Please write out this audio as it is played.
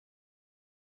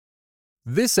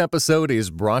This episode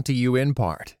is brought to you in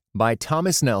part by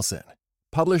Thomas Nelson,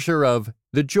 publisher of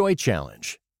The Joy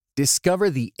Challenge.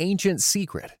 Discover the ancient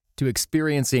secret to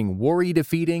experiencing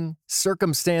worry-defeating,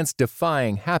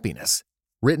 circumstance-defying happiness.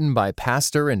 Written by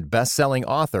pastor and best-selling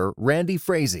author Randy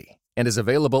Frazee, and is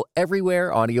available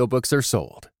everywhere audiobooks are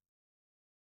sold.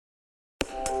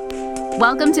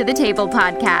 Welcome to the Table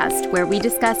Podcast, where we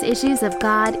discuss issues of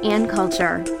God and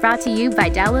culture, brought to you by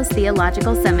Dallas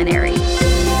Theological Seminary.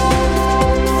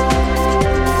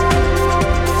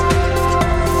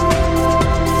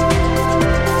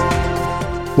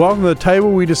 Welcome to the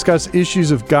table. We discuss issues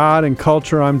of God and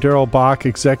culture. I'm Darrell Bock,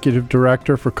 Executive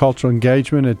Director for Cultural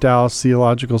Engagement at Dallas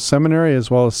Theological Seminary, as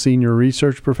well as Senior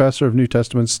Research Professor of New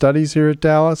Testament Studies here at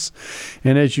Dallas.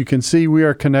 And as you can see, we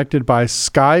are connected by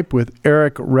Skype with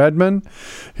Eric Redmond,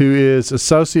 who is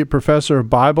Associate Professor of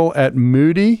Bible at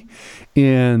Moody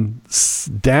in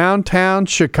downtown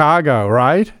Chicago,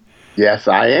 right? Yes,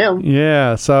 I am.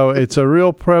 Yeah, so it's a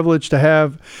real privilege to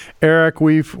have Eric.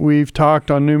 We've talked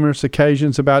on numerous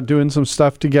occasions about doing some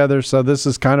stuff together, so this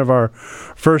is kind of our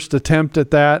first attempt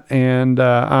at that, and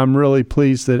I'm really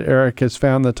pleased that Eric has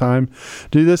found the time to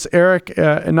do this. Eric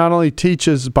not only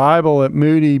teaches Bible at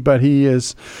Moody, but he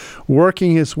is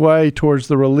working his way towards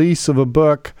the release of a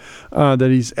book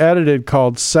that he's edited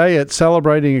called Say It,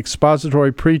 Celebrating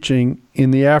Expository Preaching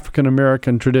in the African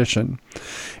American Tradition.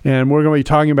 And we're going to be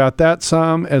talking about that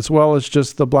some, as well as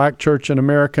just the Black church in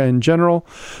America in general.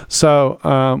 So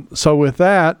with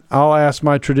that, I'll ask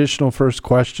my traditional first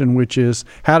question, which is,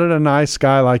 how did a nice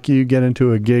guy like you get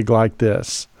into a gig like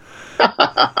this?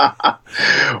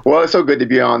 Well, it's so good to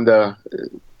be on the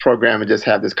program and just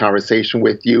have this conversation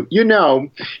with you. You know,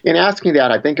 in asking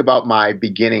that, I think about my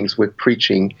beginnings with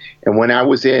preaching. And when I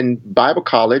was in Bible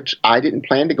college, I didn't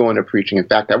plan to go into preaching. In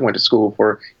fact, I went to school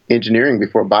for engineering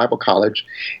before Bible college,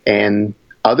 and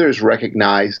others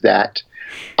recognized that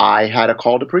I had a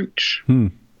call to preach.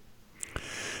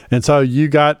 And so you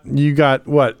got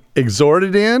what,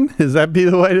 exhorted in? Is that be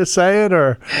the way to say it,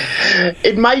 or?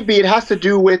 It might be. It has to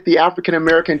do with the African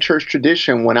American church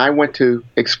tradition. When I went to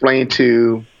explain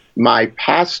to my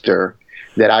pastor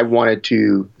that I wanted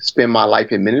to spend my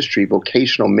life in ministry,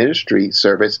 vocational ministry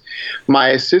service, my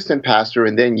assistant pastor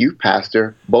and then youth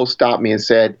pastor both stopped me and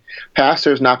said,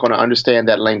 "Pastor is not going to understand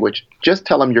that language. Just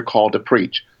tell him you're called to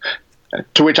preach."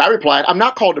 To which I replied, "I'm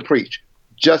not called to preach.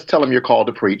 Just tell him you're called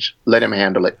to preach. Let him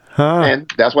handle it." And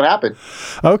that's what happened.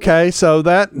 Okay, so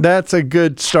that's a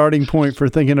good starting point for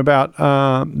thinking about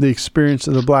the experience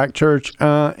of the Black church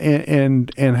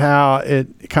and how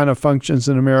it kind of functions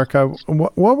in America.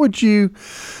 What would you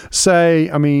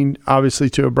say, I mean, obviously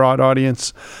to a broad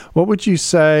audience, what would you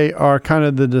say are kind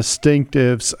of the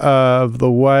distinctives of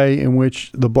the way in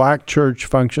which the Black church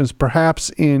functions, perhaps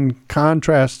in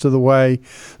contrast to the way,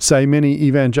 say, many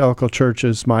evangelical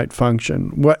churches might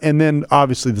function? And then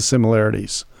obviously the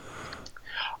similarities.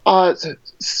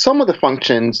 Some of the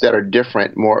functions that are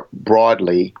different more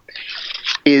broadly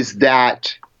is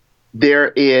that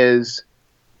there is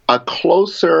a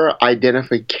closer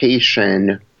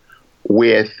identification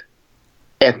with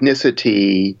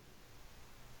ethnicity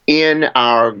in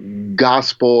our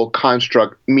gospel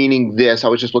construct, meaning this. I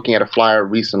was just looking at a flyer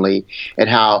recently at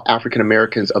how African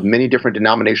Americans of many different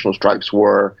denominational stripes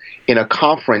were in a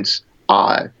conference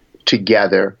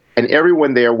together, and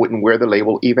everyone there wouldn't wear the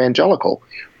label evangelical.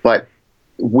 But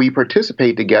we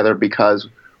participate together because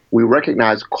we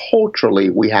recognize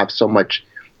culturally we have so much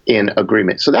in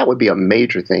agreement. So that would be a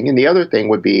major thing. And the other thing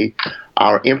would be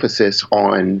our emphasis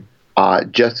on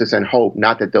justice and hope.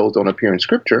 Not that those don't appear in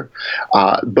Scripture,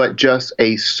 but just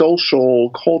a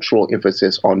social, cultural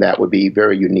emphasis on that would be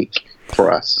very unique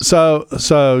for us.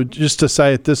 So just to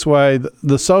say it this way,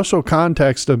 the social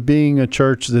context of being a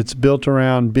church that's built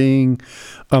around being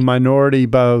a minority,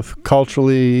 both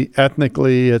culturally,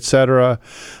 ethnically, etc.,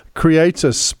 creates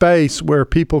a space where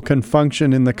people can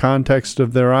function in the context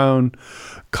of their own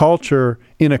culture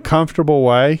in a comfortable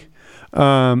way,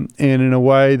 and in a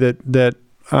way that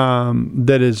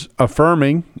is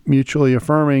affirming, mutually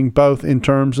affirming, both in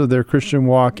terms of their Christian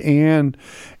walk and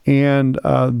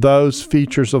those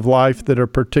features of life that are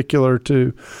particular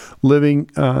to living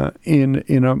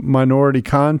in a minority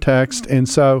context. And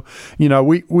so, you know,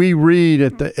 we read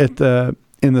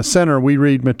in the center, we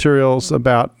read materials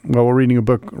about, well, we're reading a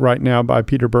book right now by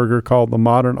Peter Berger called The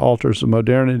Modern Altars of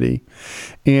Modernity.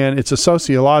 And it's a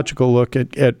sociological look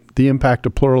at the impact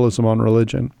of pluralism on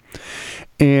religion.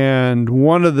 And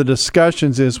one of the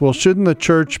discussions is, well, shouldn't the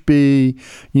church be,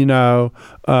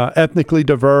 ethnically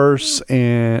diverse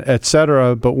and et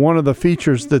cetera? But one of the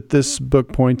features that this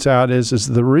book points out is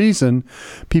the reason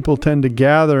people tend to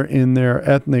gather in their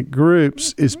ethnic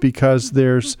groups is because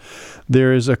there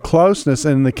is a closeness.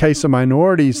 And in the case of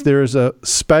minorities, there is a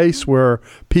space where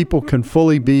people can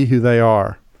fully be who they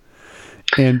are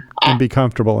and be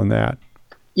comfortable in that.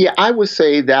 Yeah, I would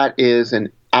say that is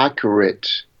an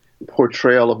accurate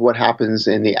portrayal of what happens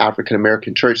in the African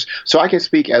American church. So I can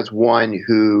speak as one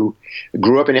who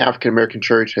grew up in the African American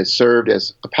church, has served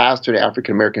as a pastor in the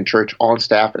African American church, on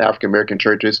staff at African American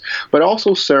churches, but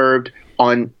also served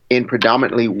in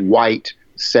predominantly white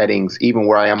settings, even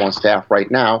where I am on staff right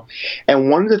now.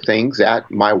 And one of the things that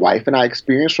my wife and I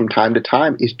experience from time to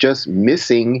time is just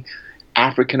missing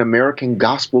African American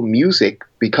gospel music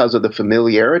because of the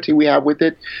familiarity we have with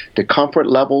it, the comfort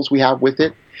levels we have with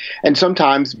it. And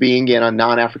sometimes, being in a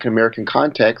non-African American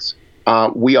context,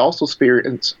 we also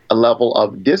experience a level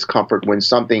of discomfort when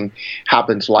something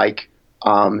happens like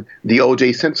the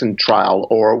O.J. Simpson trial,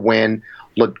 or when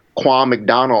Laquan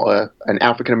McDonald, an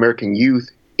African American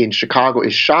youth in Chicago,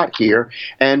 is shot here.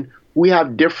 And we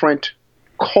have different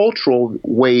cultural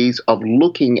ways of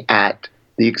looking at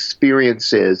the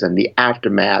experiences and the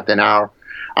aftermath and our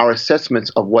assessments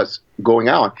of what's going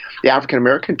on. The African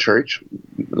American church,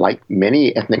 like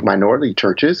many ethnic minority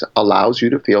churches, allows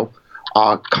you to feel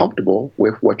comfortable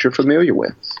with what you're familiar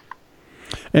with.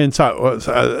 And so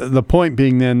the point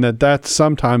being then that that's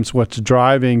sometimes what's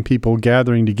driving people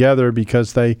gathering together,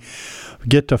 because they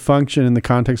get to function in the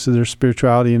context of their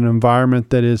spirituality in an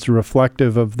environment that is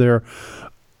reflective of their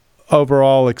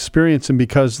overall experience. And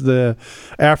because the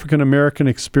African American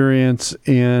experience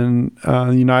in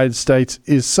the United States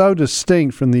is so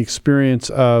distinct from the experience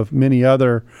of many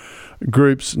other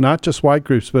groups, not just white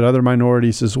groups, but other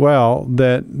minorities as well,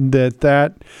 that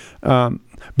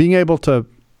being able to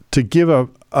give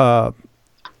a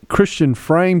Christian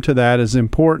frame to that is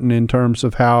important in terms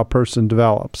of how a person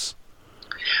develops.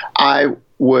 I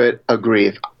would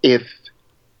agree. If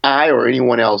I or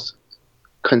anyone else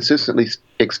consistently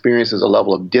experiences a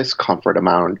level of discomfort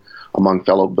among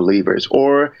fellow believers,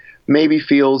 or maybe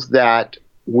feels that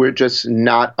we're just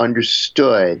not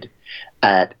understood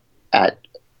at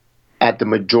the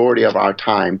majority of our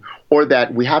time, or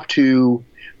that we have to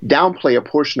downplay a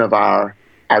portion of our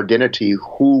identity,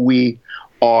 who we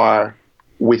are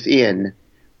within,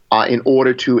 in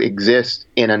order to exist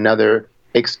in another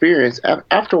experience,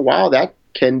 after a while that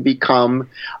can become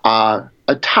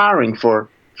tiring for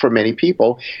many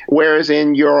people. Whereas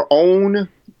in your own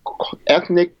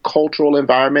ethnic, cultural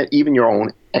environment, even your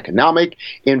own economic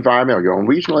environment or your own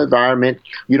regional environment,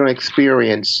 you don't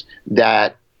experience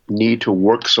that need to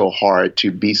work so hard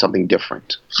to be something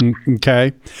different.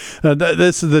 Okay.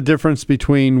 This is the difference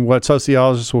between what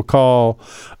sociologists will call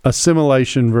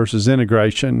assimilation versus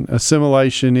integration.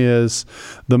 Assimilation is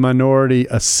the minority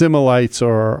assimilates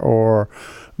or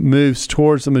moves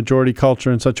towards the majority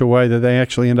culture in such a way that they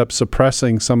actually end up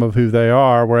suppressing some of who they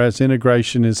are, whereas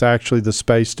integration is actually the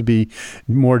space to be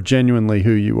more genuinely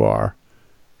who you are.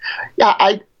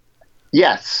 Yeah,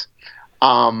 yes.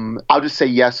 I'll just say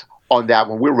yes on that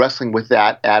one. We're wrestling with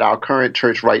that at our current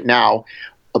church right now.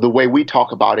 The way we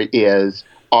talk about it is,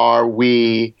 are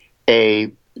we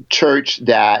a church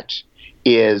that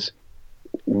is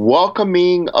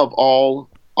welcoming of all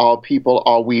people?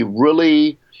 Are we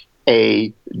really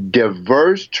a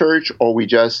diverse church, or are we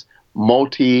just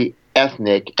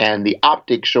multi-ethnic? And the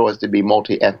optics show us to be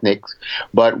multi-ethnic.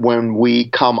 But when we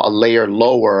come a layer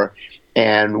lower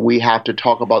and we have to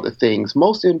talk about the things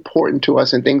most important to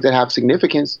us and things that have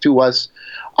significance to us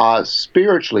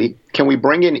spiritually, can we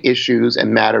bring in issues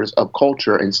and matters of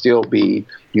culture and still be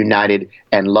united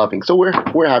and loving? So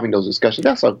we're having those discussions.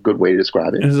 That's a good way to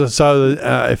describe it. So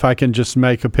if I can just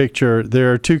make a picture,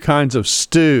 there are two kinds of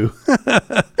stew.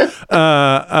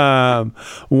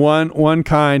 One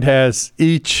kind has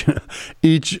each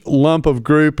lump of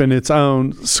group in its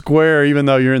own square, even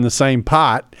though you're in the same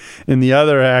pot, and the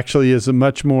other actually is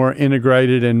much more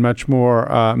integrated and much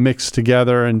more mixed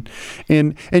together. And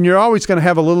you're always going to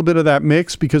have a little bit of that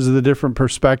mix because of the different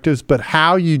perspectives, but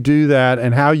how you do that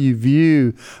and how you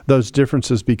view those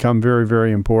differences become very,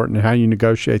 very important, and how you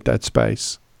negotiate that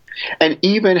space. And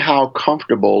even how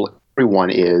comfortable everyone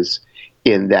is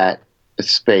in that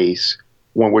space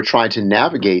when we're trying to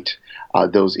navigate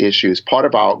those issues. Part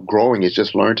of our growing is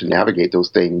just learn to navigate those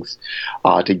things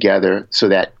together, so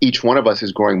that each one of us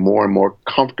is growing more and more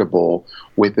comfortable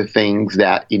with the things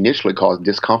that initially cause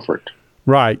discomfort.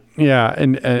 Right. Yeah.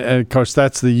 And of course,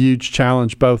 that's the huge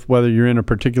challenge, both whether you're in a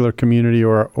particular community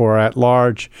or at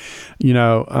large.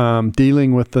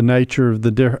 Dealing with the nature of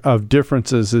of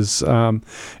differences is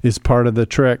part of the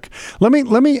trick. I'm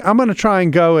going to try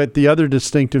and go at the other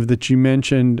distinctive that you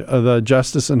mentioned, the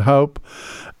justice and hope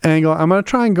angle. I'm going to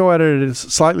try and go at it in a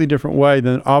slightly different way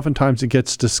than oftentimes it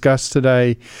gets discussed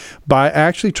today, by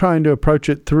actually trying to approach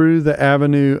it through the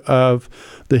avenue of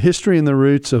the history and the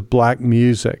roots of black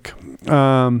music.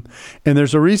 And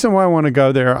there's a reason why I want to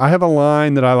go there. I have a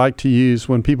line that I like to use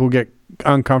when people get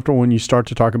uncomfortable when you start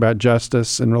to talk about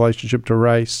justice in relationship to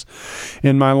race.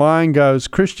 And my line goes,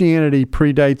 Christianity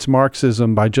predates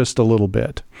Marxism by just a little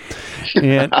bit.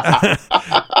 And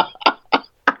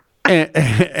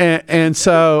And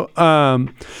so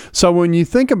when you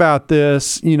think about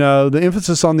this, the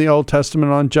emphasis on the Old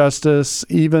Testament on justice,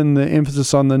 even the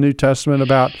emphasis on the New Testament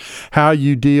about how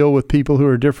you deal with people who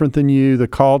are different than you, the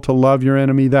call to love your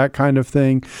enemy, that kind of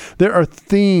thing. There are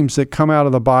themes that come out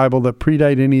of the Bible that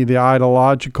predate any of the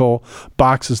ideological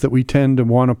boxes that we tend to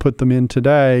want to put them in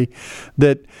today,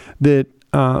 that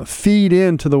feed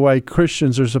into the way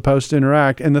Christians are supposed to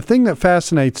interact. And the thing that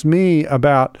fascinates me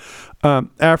about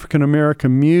African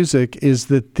American music is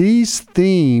that these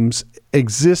themes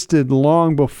existed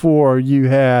long before you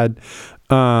had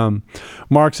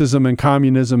Marxism and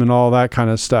communism and all that kind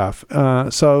of stuff.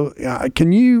 So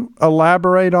can you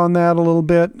elaborate on that a little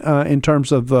bit in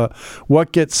terms of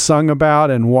what gets sung about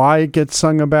and why it gets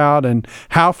sung about and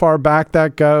how far back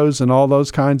that goes and all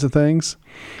those kinds of things?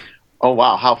 Oh,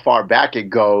 wow, how far back it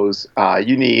goes.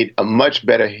 You need a much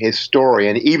better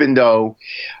historian, even though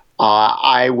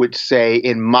I would say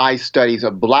in my studies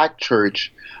of black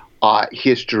church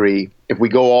history, if we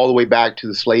go all the way back to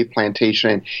the slave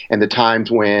plantation and the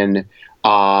times when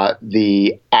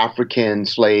the African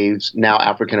slaves, now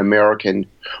African American,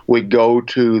 would go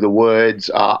to the woods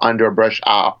under a brush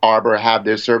arbor, have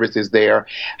their services there,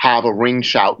 have a ring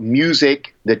shout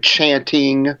music, the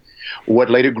chanting, what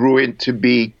later grew into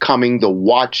becoming the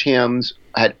watch hymns,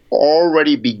 had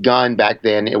already begun back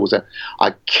then. It was a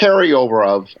carryover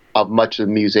of much of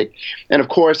the music. And of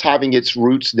course, having its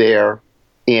roots there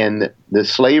in the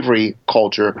slavery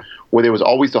culture, where there was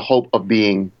always the hope of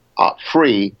being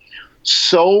free,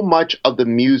 so much of the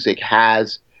music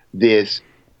has this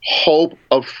hope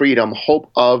of freedom, hope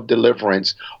of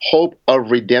deliverance, hope of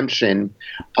redemption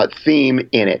theme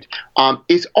in it.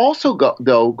 It's also,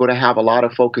 though, going to have a lot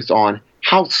of focus on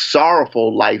how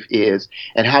sorrowful life is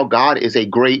and how God is a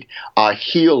great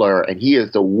healer, and he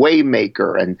is the way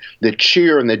maker and the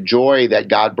cheer and the joy that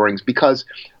God brings, because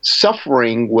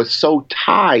suffering was so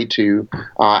tied to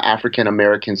African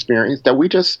American experience that we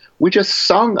just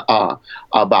sung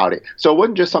about it. So it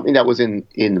wasn't just something that was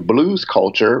in blues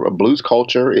culture. Blues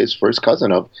culture is first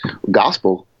cousin of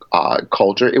gospel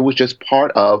culture. It was just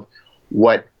part of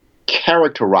what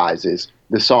characterizes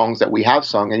the songs that we have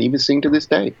sung and even sing to this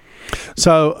day.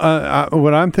 So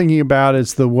what I'm thinking about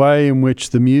is the way in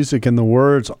which the music and the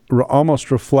words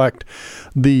almost reflect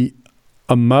the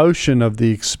emotion of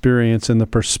the experience and the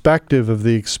perspective of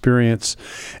the experience,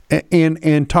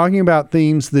 and talking about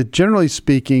themes that, generally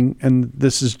speaking, and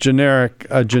this is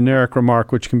a generic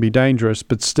remark which can be dangerous,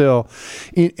 but still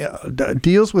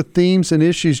deals with themes and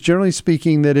issues, generally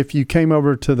speaking, that if you came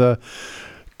over to the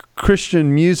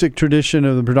Christian music tradition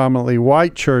of the predominantly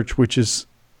white church, which is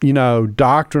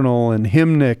doctrinal and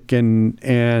hymnic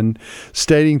and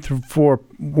stating for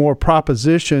more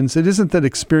propositions, it isn't that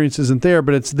experience isn't there,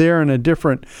 but it's there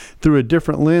through a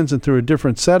different lens and through a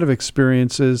different set of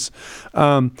experiences.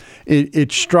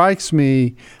 It strikes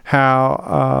me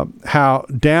how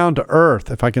down to earth,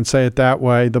 if I can say it that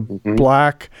way, the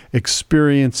black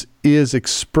experience is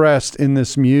expressed in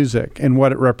this music and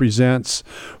what it represents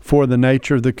for the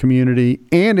nature of the community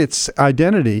and its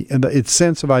identity and its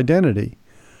sense of identity.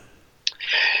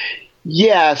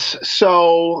 Yes.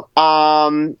 So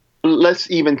let's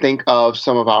even think of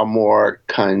some of our more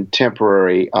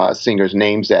contemporary singers,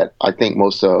 names that I think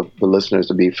most of the listeners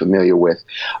will be familiar with.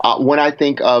 When I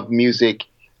think of music,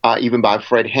 even by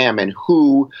Fred Hammond,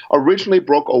 who originally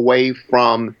broke away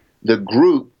from the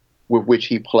group with which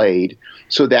he played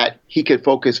so that he could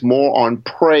focus more on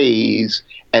praise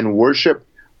and worship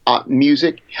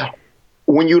music.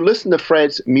 When you listen to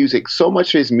Fred's music, so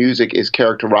much of his music is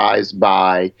characterized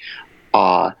by,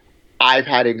 I've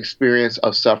had an experience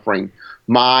of suffering.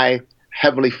 My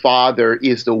Heavenly Father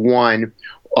is the one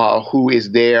who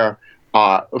is there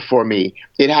for me.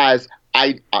 It has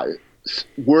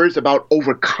words about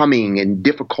overcoming and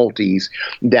difficulties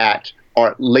that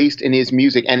are laced in his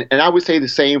music. And I would say the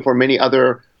same for many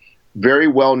other very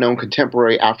well-known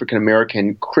contemporary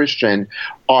African-American Christian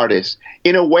artists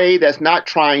in a way that's not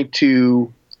trying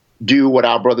to do what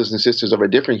our brothers and sisters of a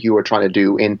different hue are trying to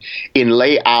do in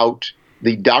lay out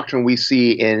the doctrine we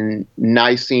see in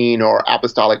Nicene or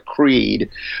Apostolic Creed,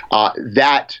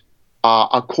 that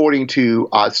according to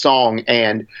song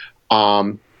and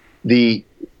the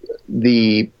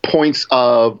points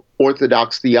of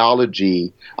Orthodox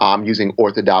theology, using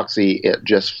orthodoxy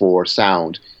just for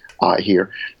sound here,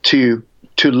 to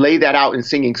lay that out in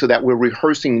singing so that we're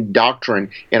rehearsing doctrine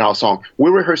in our song.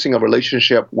 We're rehearsing a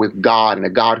relationship with God and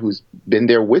a God who's been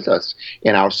there with us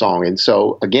in our song. And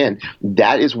so, again,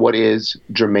 that is what is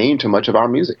germane to much of our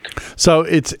music. So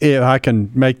if I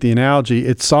can make the analogy,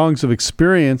 it's songs of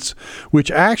experience, which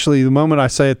actually, the moment I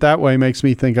say it that way, makes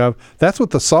me think of, that's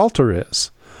what the Psalter is.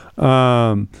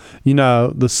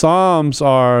 The Psalms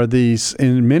are these,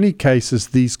 in many cases,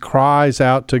 these cries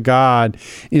out to God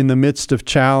in the midst of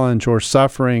challenge or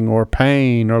suffering or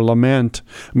pain or lament.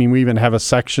 I mean, we even have a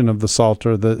section of the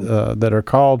Psalter that are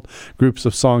called, groups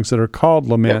of songs that are called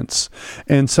laments. Yep.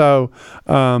 And so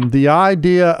the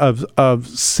idea of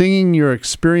singing your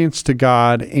experience to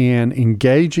God and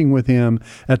engaging with Him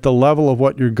at the level of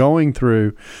what you're going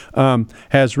through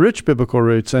has rich biblical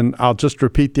roots. And I'll just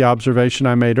repeat the observation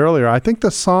I made earlier. I think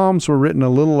the Psalms were written a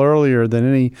little earlier than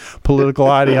any political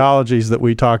ideologies that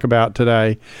we talk about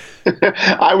today.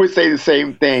 I would say the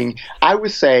same thing. I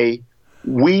would say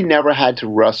we never had to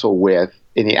wrestle with,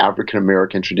 in the African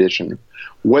American tradition,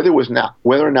 whether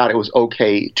or not it was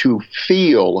okay to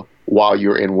feel while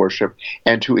you're in worship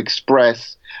and to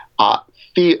express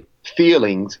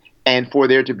feelings, and for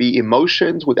there to be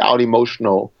emotions without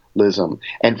emotionalism,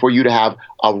 and for you to have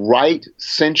a right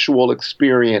sensual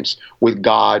experience with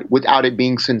God without it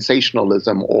being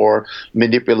sensationalism or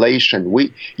manipulation.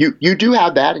 You do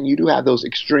have that, and you do have those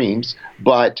extremes,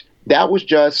 but that was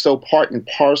just so part and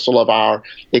parcel of our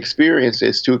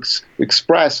experiences to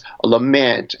express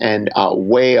lament and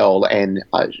wail and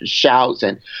shouts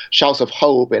of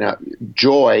hope and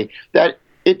joy, that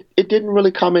it didn't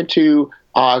really come into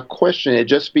question. It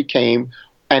just became,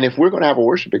 and if we're going to have a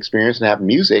worship experience and have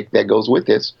music that goes with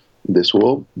this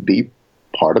will be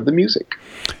part of the music.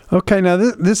 Okay, now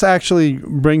this actually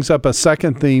brings up a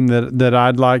second theme that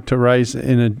I'd like to raise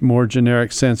in a more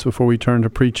generic sense before we turn to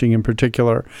preaching in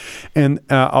particular, and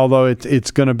although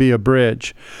it's going to be a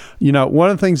bridge. One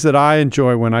of the things that I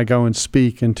enjoy when I go and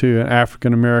speak into an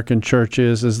African American church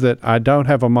is that I don't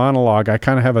have a monologue. I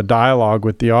kind of have a dialogue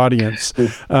with the audience.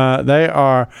 They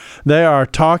are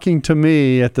talking to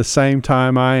me at the same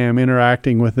time I am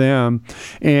interacting with them,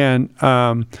 and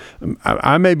I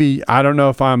don't know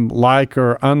if I'm like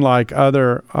or unlike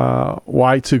other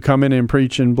whites who come in and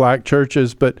preach in black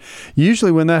churches, but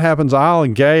usually when that happens, I'll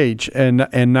engage and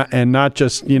not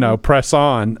just press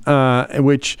on,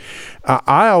 which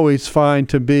I always find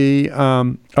to be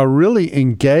a really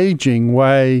engaging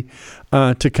way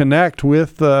to connect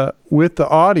with the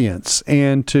audience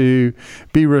and to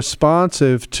be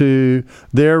responsive to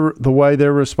the way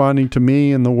they're responding to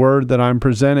me and the word that I'm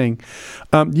presenting.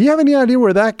 Do you have any idea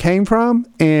where that came from?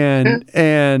 And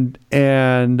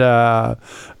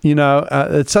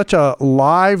it's such a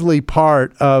lively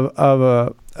part of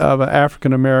an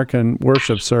African American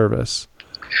worship service.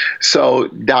 So,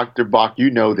 Dr. Bach, you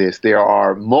know this. There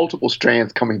are multiple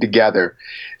strands coming together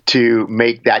to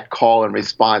make that call and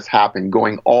response happen,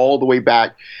 going all the way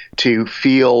back to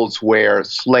fields where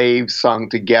slaves sung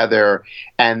together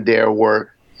and there were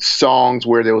songs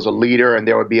where there was a leader and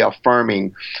there would be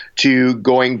affirming, to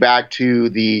going back to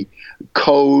the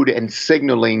code and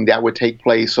signaling that would take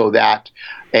place so that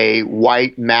a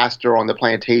white master on the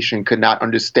plantation could not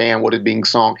understand what is being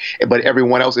sung, but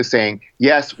everyone else is saying,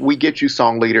 yes, we get you,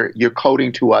 song leader. You're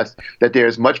coding to us that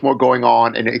there's much more going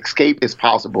on and escape is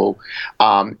possible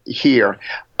here.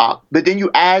 But then you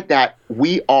add that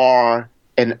we are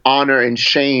an honor and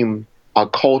shame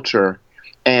culture,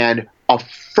 and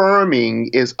affirming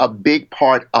is a big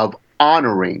part of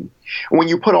honoring. When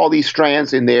you put all these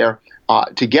strands in there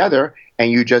together,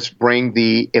 and you just bring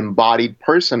the embodied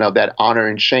person of that honor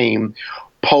and shame,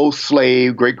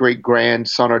 post-slave,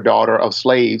 great-great-grandson or daughter of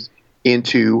slaves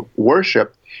into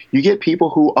worship, you get people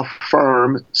who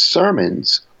affirm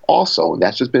sermons also. And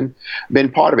that's just been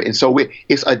part of it. And so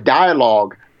it's a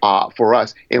dialogue for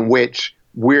us in which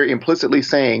we're implicitly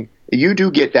saying, you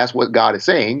do get that's what God is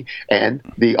saying. And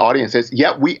the audience says,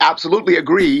 yeah, we absolutely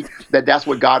agree that that's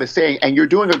what God is saying. And you're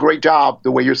doing a great job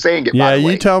the way you're saying it. Yeah, by the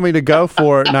way. You tell me to go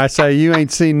for it. And I say, you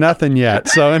ain't seen nothing yet.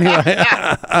 So anyway,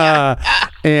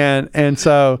 And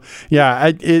so,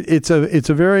 yeah, it's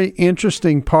a very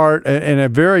interesting part and a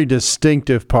very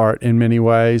distinctive part in many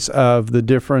ways of the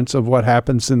difference of what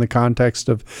happens in the context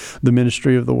of the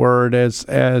ministry of the Word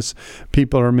as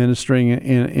people are ministering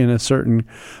in a certain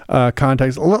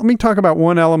context. Let me talk about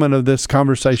one element of this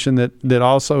conversation that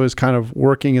also is kind of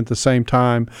working at the same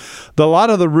time. A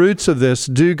lot of the roots of this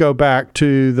do go back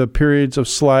to the periods of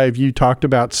slave. You talked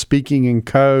about speaking in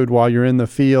code while you're in the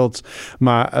fields.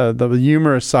 The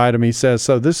humorous side of me says,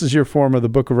 so this is your form of the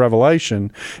book of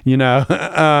Revelation,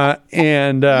 yes,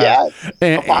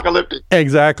 apocalyptic.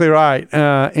 Exactly right.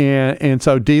 And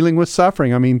so dealing with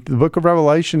suffering. I mean, the book of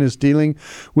Revelation is dealing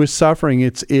with suffering.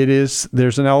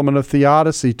 There's an element of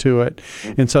theodicy to it.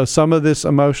 And so some of this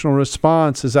emotional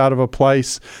response is out of a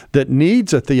place that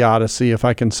needs a theodicy, if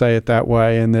I can say it that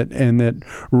way, and that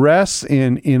rests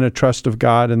in a trust of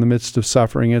God in the midst of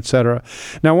suffering, etc.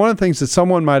 Now, one of the things that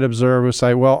someone might observe is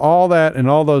say, well, all that and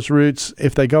all those roots,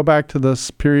 if they go back to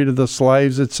this period of the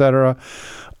slaves, etc.,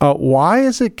 why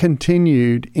is it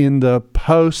continued in the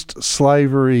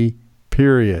post-slavery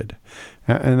period?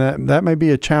 And that may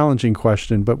be a challenging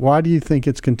question, but why do you think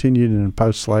it's continued in the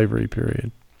post-slavery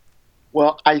period?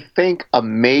 Well, I think a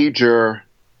major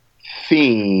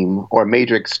theme or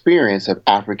major experience of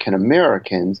African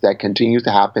Americans that continues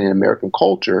to happen in American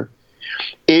culture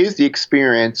is the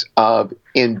experience of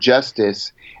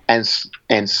injustice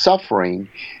and suffering,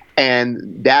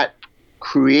 and that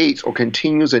creates or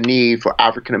continues a need for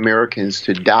African Americans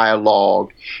to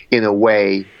dialogue in a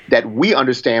way that we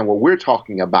understand what we're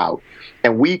talking about,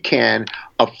 and we can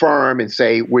affirm and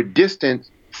say we're distant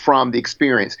from the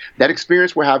experience. That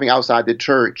experience we're having outside the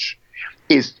church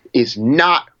is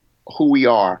not who we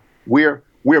are. We're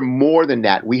more than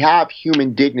that. We have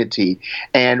human dignity,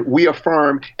 and we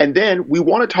affirm, and then we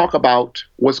want to talk about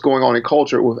what's going on in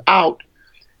culture without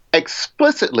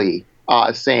explicitly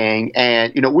saying,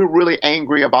 and we're really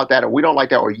angry about that, or we don't like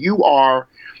that, or you are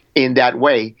in that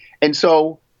way. And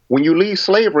so when you leave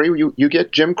slavery, you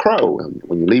get Jim Crow. And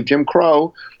when you leave Jim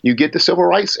Crow, you get the Civil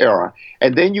Rights era.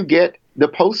 And then you get the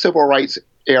post-Civil Rights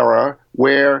era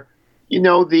where,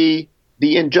 the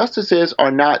injustices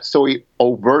are not so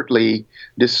overtly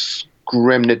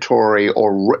discriminatory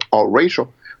or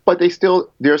racial, but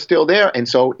they're still there. And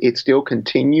so it still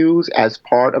continues as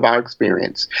part of our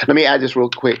experience. Let me add this real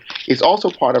quick. It's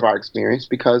also part of our experience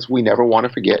because we never want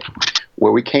to forget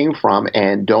where we came from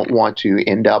and don't want to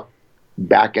end up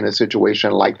back in a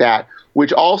situation like that,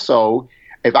 which also,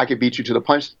 if I could beat you to the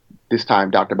punch this time,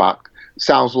 Dr. Bach,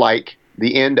 sounds like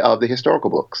the end of the historical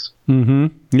books. Mm-hmm.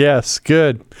 Yes,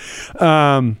 good.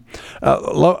 One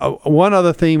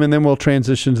other theme, and then we'll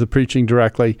transition to the preaching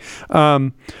directly.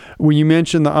 When you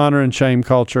mentioned the honor and shame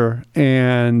culture,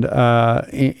 and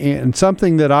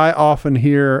something that I often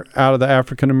hear out of the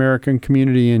African American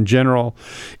community in general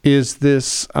is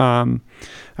this. I'm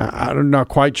not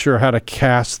quite sure how to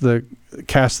cast the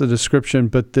description,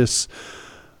 but this.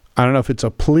 I don't know if it's a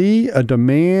plea, a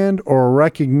demand, or a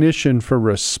recognition for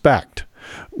respect,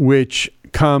 which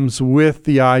comes with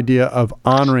the idea of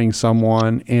honoring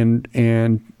someone and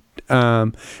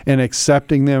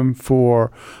accepting them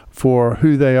for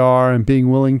who they are and being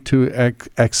willing to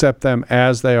accept them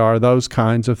as they are, those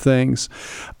kinds of things.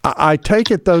 I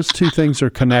take it those two things are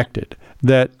connected.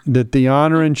 That the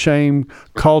honor and shame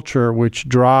culture, which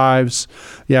drives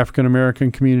the African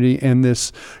American community, and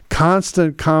this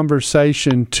constant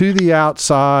conversation to the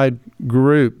outside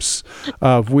groups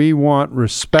of we want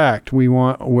respect,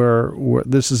 we're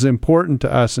this is important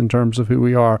to us in terms of who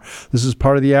we are. This is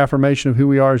part of the affirmation of who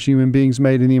we are as human beings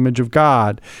made in the image of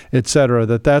God, etc.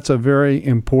 That's a very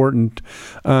important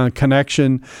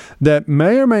connection that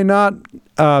may or may not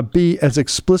be as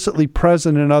explicitly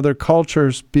present in other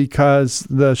cultures because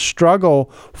the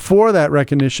struggle for that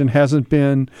recognition hasn't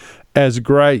been as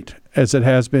great as it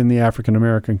has been in the African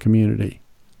American community.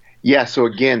 Yeah, so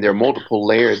again, there are multiple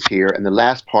layers here, and the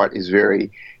last part is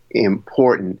very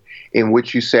important, in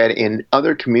which you said in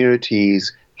other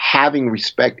communities, having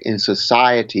respect in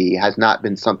society has not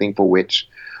been something for which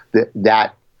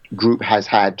that group has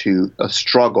had to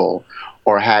struggle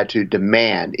or had to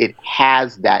demand. It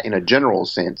has that in a general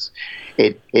sense.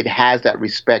 It has that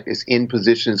respect. It's in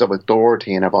positions of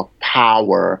authority and of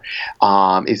power.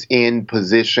 It's in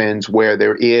positions where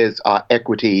there is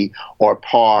equity or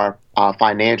par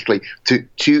financially.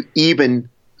 To even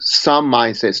some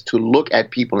mindsets to look at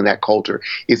people in that culture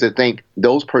is to think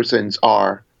those persons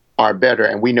are better.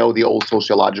 And we know the old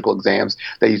sociological exams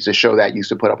that used to show that used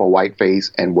to put up a white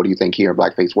face and what do you think here,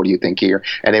 black face, what do you think here?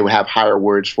 And they would have higher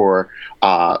words for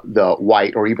the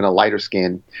white or even a lighter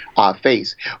skin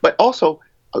face. But also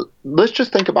let's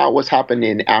just think about what's happened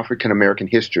in African American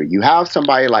history. You have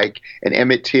somebody like an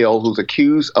Emmett Till who's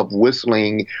accused of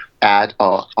whistling at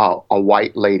a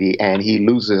white lady, and he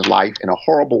loses his life in a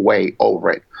horrible way over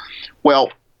it.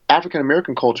 Well, African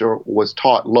American culture was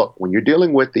taught, look, when you're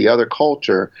dealing with the other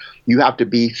culture, you have to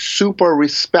be super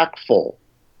respectful.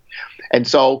 And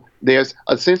so there's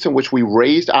a sense in which we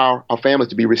raised our families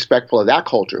to be respectful of that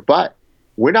culture, but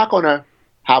we're not going to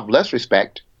have less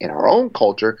respect in our own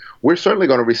culture. We're certainly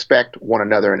going to respect one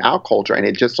another in our culture. And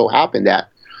it just so happened that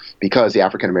because the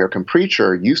African American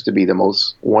preacher used to be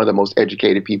one of the most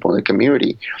educated people in the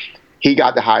community, he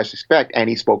got the highest respect, and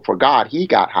he spoke for God. He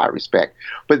got high respect.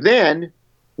 But then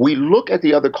we look at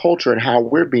the other culture and how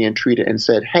we're being treated and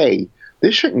said, hey,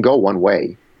 this shouldn't go one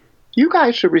way. You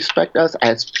guys should respect us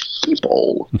as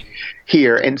people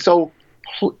here. And so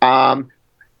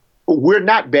we're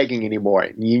not begging anymore.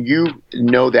 You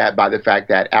know that by the fact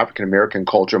that African American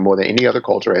culture, more than any other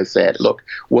culture, has said, look,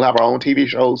 we'll have our own TV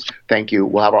shows. Thank you.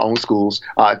 We'll have our own schools.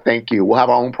 Thank you. We'll have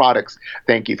our own products.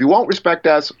 Thank you. If you won't respect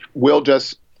us, we'll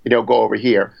just go over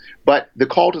here. But the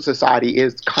call to society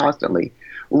is constantly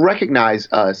recognize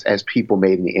us as people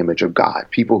made in the image of God,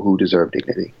 people who deserve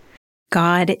dignity.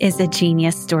 God is a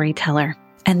genius storyteller,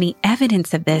 and the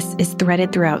evidence of this is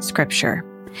threaded throughout Scripture.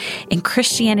 In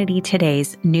Christianity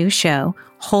Today's new show,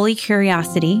 Holy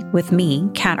Curiosity, with me,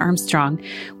 Kat Armstrong,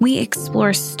 we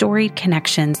explore storied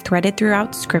connections threaded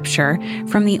throughout Scripture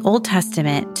from the Old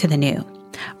Testament to the New.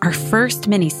 Our first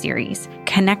mini-series,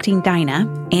 Connecting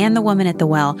Dinah and the Woman at the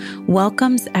Well,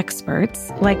 welcomes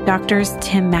experts like Drs.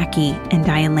 Tim Mackey and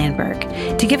Diane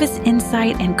Landberg to give us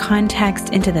insight and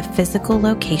context into the physical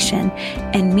location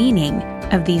and meaning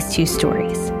of these two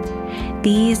stories.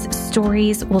 These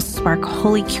stories will spark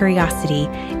holy curiosity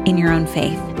in your own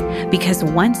faith, because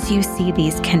once you see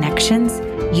these connections,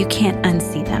 you can't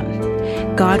unsee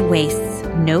them. God wastes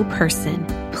no person,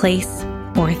 place,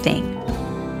 or thing.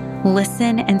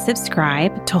 Listen and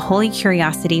subscribe to Holy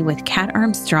Curiosity with Kat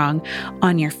Armstrong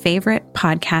on your favorite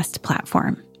podcast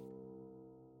platform.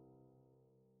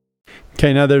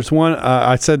 Okay, now there's one.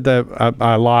 I said that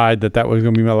I lied that was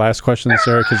going to be my last question this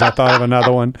year because I thought of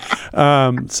another one.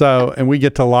 And we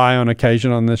get to lie on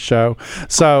occasion on this show.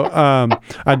 So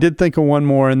I did think of one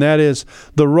more, and that is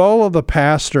the role of the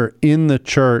pastor in the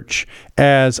church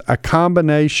as a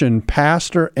combination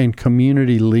pastor and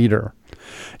community leader.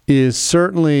 Is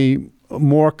certainly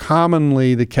more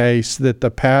commonly the case that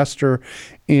the pastor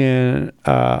in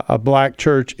a black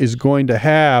church is going to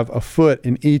have a foot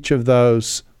in each of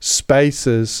those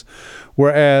spaces,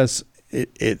 whereas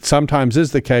it sometimes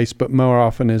is the case, but more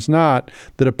often is not,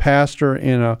 that a pastor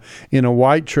in a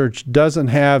white church doesn't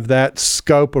have that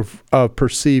scope of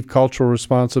perceived cultural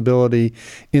responsibility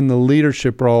in the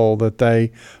leadership role that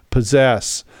they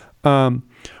possess.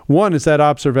 One, is that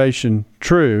observation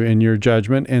true in your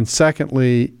judgment? And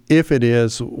secondly, if it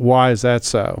is, why is that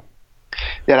so?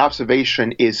 That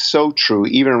observation is so true.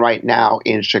 Even right now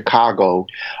in Chicago,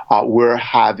 we're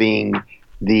having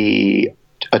the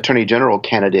attorney general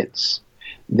candidates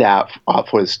that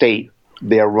for the state,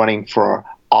 they're running for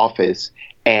office.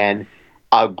 And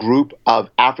a group of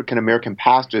African American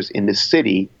pastors in the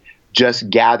city just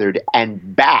gathered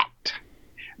and backed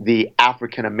the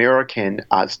African American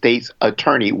state's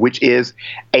attorney, which is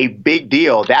a big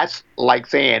deal. That's like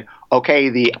saying, okay,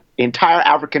 the entire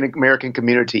African American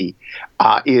community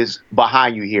is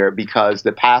behind you here because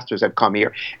the pastors have come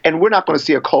here. And we're not going to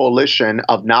see a coalition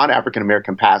of non-African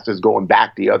American pastors going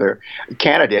back the other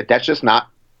candidate. That's just not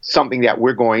something that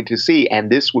we're going to see. And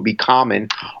this would be common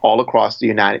all across the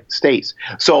United States.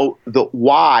 So the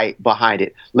why behind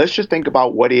it, let's just think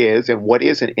about what is and what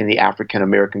isn't in the African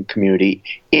American community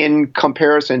in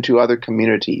comparison to other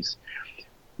communities.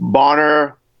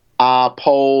 Barner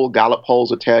poll, Gallup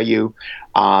polls will tell you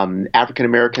African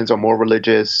Americans are more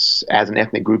religious as an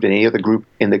ethnic group than any other group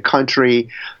in the country.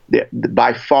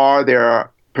 By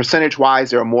far, percentage-wise,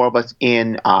 there are more of us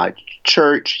in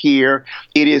church here.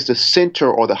 It is the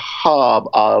center or the hub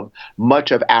of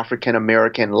much of African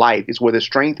American life. It's where the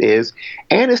strength is,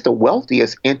 and it's the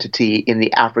wealthiest entity in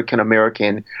the African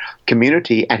American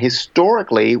community. And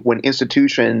historically, when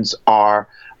institutions are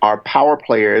power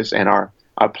players and are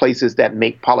places that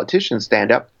make politicians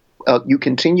stand up, you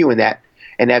continue in that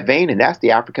vein, and that's the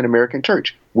African American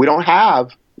church. We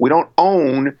don't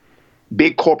own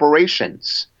big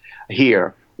corporations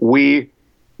here.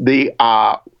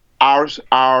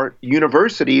 Our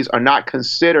universities are not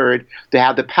considered to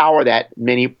have the power that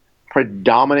many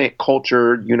predominant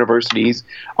culture universities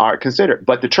are considered,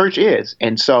 but the church is.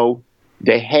 And so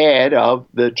the head of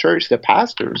the church, the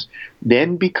pastors,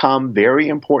 then become very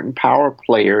important power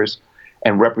players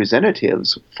and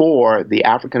representatives for the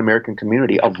African American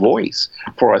community, a voice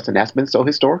for us, and that's been so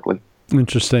historically.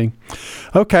 Interesting.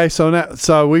 Okay,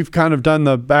 so we've kind of done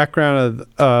the background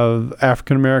of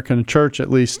African American church, at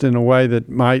least in a way that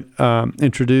might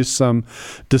introduce some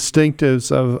distinctives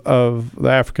of the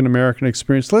African American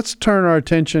experience. Let's turn our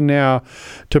attention now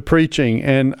to preaching,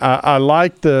 and I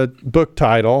like the book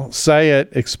title, "Say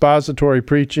It: Expository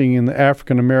Preaching in the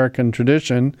African American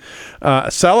Tradition,"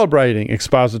 celebrating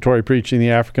expository preaching in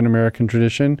the African American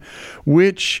tradition,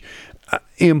 which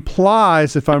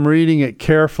implies, if I'm reading it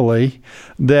carefully,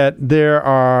 that there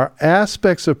are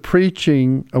aspects of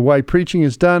preaching, a way preaching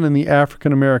is done in the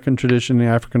African American tradition, the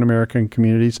African American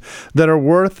communities, that are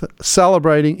worth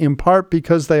celebrating, in part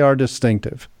because they are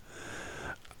distinctive.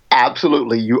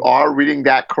 Absolutely. You are reading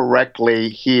that correctly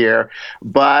here,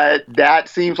 but that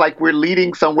seems like we're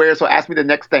leading somewhere, so ask me the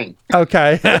next thing.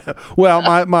 Okay. Well,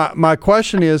 my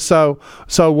question is, so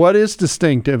what is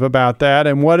distinctive about that,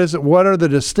 and what are the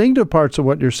distinctive parts of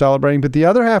what you're celebrating? But the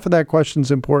other half of that question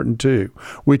is important too,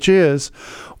 which is,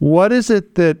 what is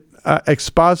it that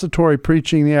expository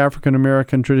preaching in the African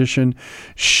American tradition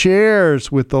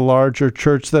shares with the larger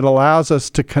church that allows us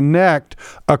to connect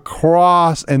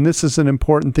across, and this is an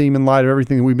important theme in light of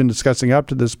everything that we've been discussing up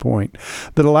to this point,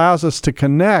 that allows us to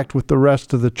connect with the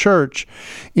rest of the church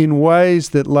in ways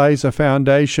that lays a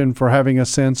foundation for having a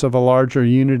sense of a larger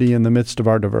unity in the midst of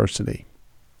our diversity?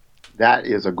 That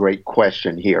is a great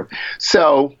question here.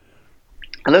 So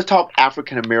let's talk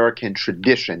African American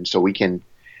tradition so we can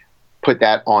put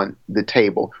that on the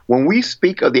table. When we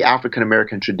speak of the African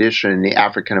American tradition in the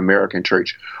African American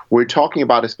church, we're talking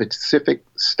about a specific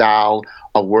style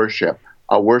of worship,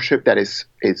 a worship that is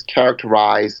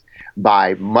characterized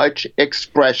by much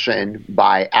expression,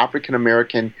 by African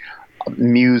American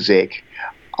music,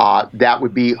 that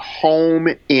would be home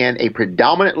in a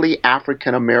predominantly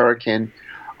African American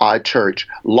church.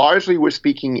 Largely, we're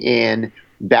speaking in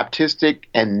Baptistic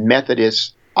and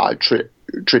Methodist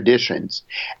traditions,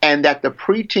 and that the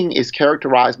preaching is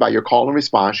characterized by your call and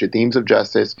response, your themes of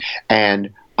justice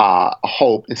and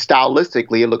hope. And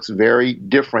stylistically, it looks very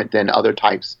different than other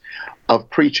types of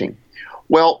preaching.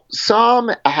 Well, some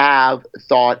have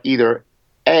thought either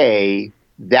A,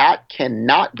 that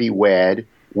cannot be wed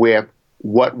with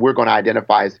what we're going to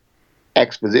identify as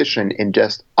exposition in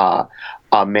just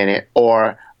a minute,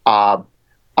 or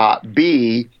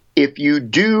B, if you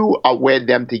do wed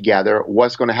them together,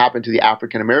 what's going to happen to the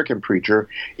African American preacher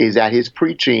is that his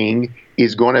preaching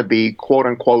is going to be quote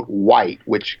unquote white,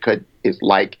 which is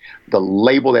like the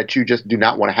label that you just do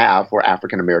not want to have for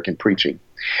African American preaching.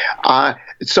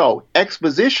 So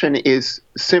exposition is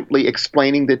simply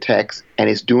explaining the text, and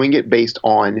it's doing it based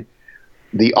on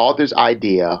the author's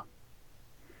idea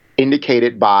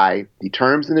indicated by the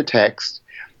terms in the text,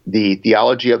 the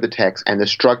theology of the text, and the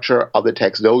structure of the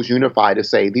text. Those unify to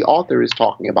say the author is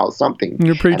talking about something.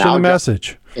 You're preaching a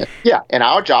message. Yeah, and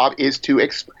our job is to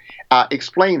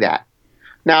explain that.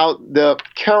 Now, the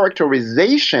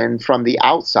characterization from the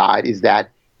outside is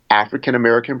that African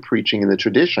American preaching in the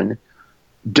tradition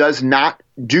does not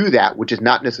do that, which is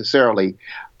not necessarily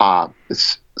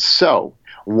so.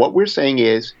 What we're saying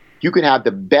is you can have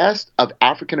the best of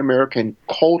African American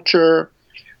culture,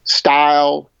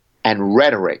 style, and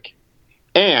rhetoric,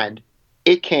 and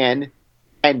it can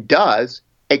and does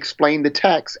explain the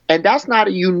text. And that's not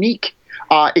a unique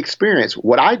experience.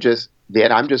 What I just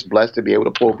did, I'm just blessed to be able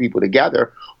to pull people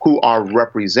together who are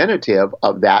representative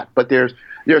of that. But there's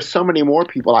so many more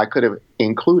people I could have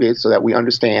included so that we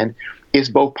understand it's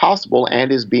both possible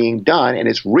and is being done, and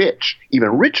it's rich, even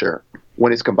richer,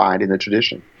 when it's combined in the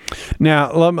tradition. Now,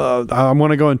 I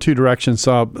want to go in two directions,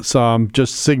 so I'm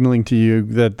just signaling to you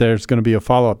that there's going to be a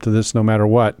follow-up to this no matter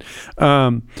what.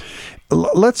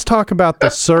 Let's talk about the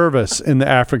service in the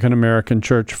African American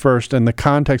church first and the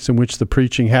context in which the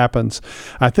preaching happens.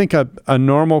 I think a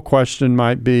normal question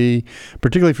might be,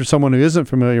 particularly for someone who isn't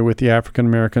familiar with the African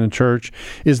American church,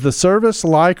 is the service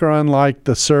like or unlike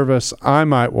the service I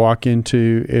might walk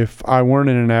into if I weren't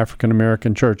in an African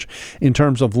American church, in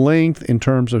terms of length, in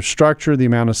terms of structure, the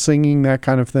amount of singing, that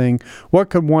kind of thing? What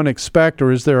could one expect,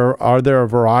 or are there a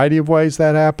variety of ways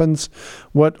that happens?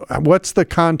 What's the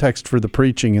context for the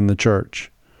preaching in the church?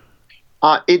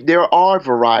 There are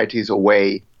varieties of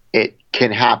way it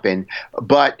can happen,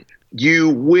 but you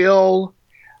will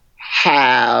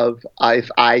have, if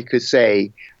I could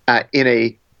say,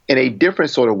 in a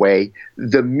different sort of way,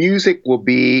 the music will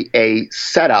be a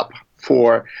setup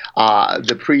for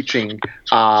the preaching.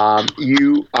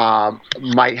 You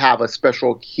might have a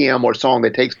special hymn or song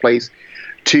that takes place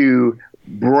to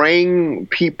bring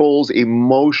people's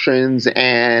emotions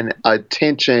and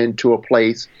attention to a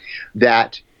place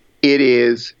that it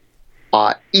is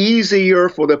easier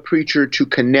for the preacher to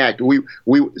connect. We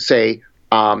say,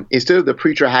 instead of the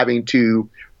preacher having to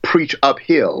preach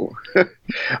uphill,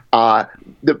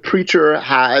 the preacher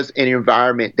has an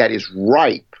environment that is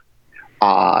ripe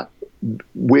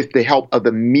with the help of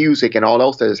the music and all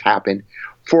else that has happened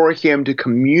for him to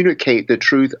communicate the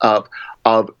truth of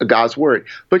God's word.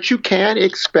 But you can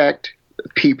expect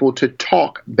people to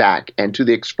talk back and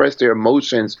to express their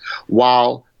emotions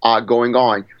while going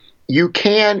on. You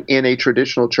can, in a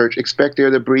traditional church, expect there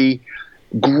to be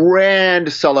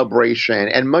grand celebration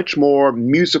and much more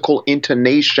musical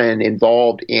intonation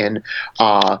involved in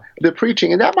the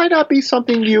preaching. And that might not be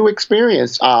something you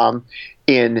experience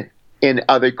in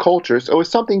other cultures. So it's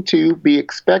something to be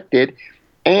expected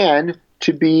and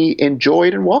to be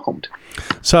enjoyed and welcomed.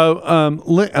 So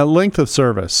length of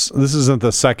service. This isn't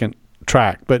the second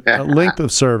track, but length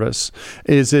of service.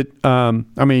 Is it, in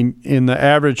the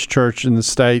average church in the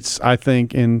States, I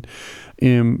think in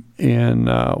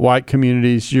white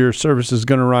communities, your service is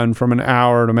going to run from an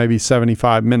hour to maybe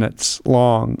 75 minutes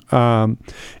long.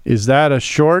 Is that a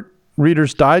short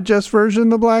Reader's Digest version of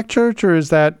the Black church, or is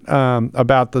that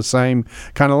about the same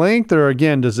kind of length, or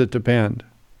again, does it depend?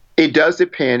 It does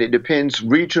depend. It depends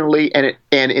regionally,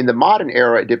 and in the modern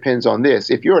era, it depends on this.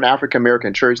 If you're an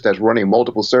African-American church that's running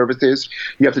multiple services,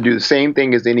 you have to do the same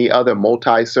thing as any other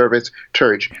multi-service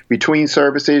church. Between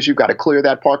services, you've got to clear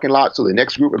that parking lot so the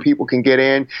next group of people can get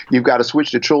in. You've got to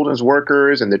switch the children's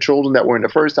workers and the children that were in the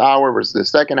first hour versus the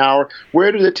second hour.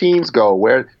 Where do the teens go?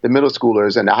 Where the middle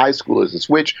schoolers and the high schoolers, the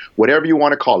switch, whatever you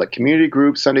want to call it, community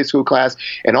group, Sunday school class,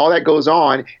 and all that goes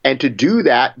on. And to do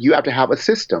that, you have to have a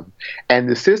system. And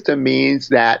the system means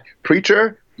that,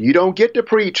 preacher, you don't get to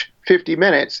preach 50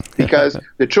 minutes because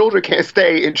the children can't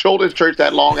stay in children's church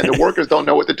that long and the workers don't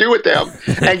know what to do with them,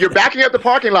 and you're backing up the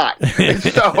parking lot. And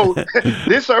so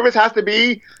this service has to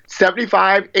be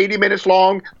 75, 80 minutes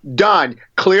long, done.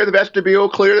 Clear the vestibule,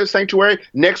 clear the sanctuary.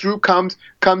 Next group comes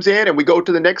in, and we go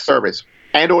to the next service,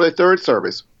 and or the third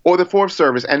service, or the fourth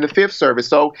service, and the fifth service.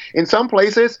 So in some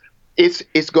places,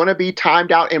 it's going to be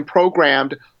timed out and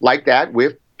programmed like that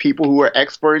with people who are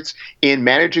experts in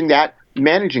managing that.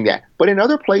 But in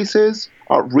other places,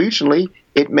 regionally,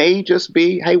 it may just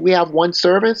be, hey, we have one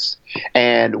service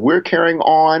and we're carrying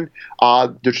on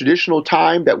the traditional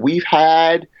time that we've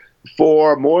had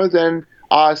for more than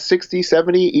 60,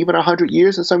 70, even 100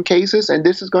 years in some cases. And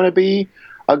this is going to be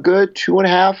a good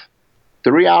 2.5,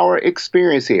 3 hour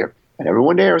experience here. And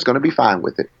everyone there is going to be fine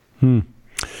with it.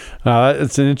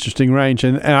 It's an interesting range,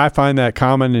 and I find that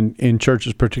common in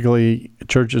churches, particularly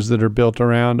churches that are built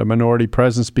around a minority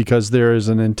presence, because there is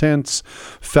an intense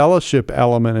fellowship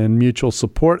element and mutual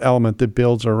support element that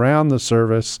builds around the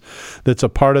service that's a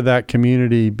part of that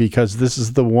community, because this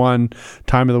is the one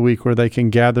time of the week where they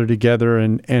can gather together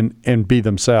and be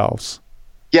themselves.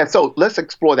 Yeah, so let's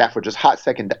explore that for just a hot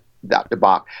second, Dr.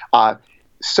 Bach.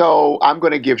 So I'm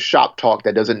going to give shop talk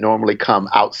that doesn't normally come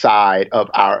outside of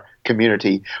our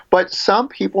community. But some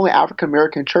people in the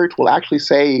African-American church will actually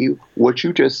say what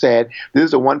you just said. This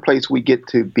is the one place we get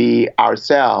to be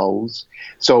ourselves.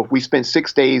 So if we spend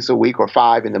 6 days a week or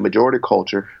 5 in the majority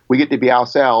culture, we get to be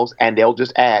ourselves, and they'll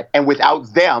just add, and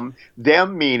without them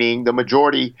meaning the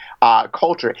majority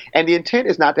culture. And the intent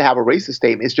is not to have a racist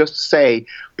statement. It's just to say,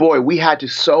 boy, we had to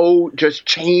so just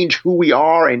change who we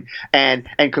are and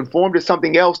conform to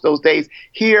something else those days.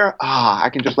 Here,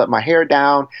 I can just let my hair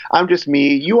down. I'm just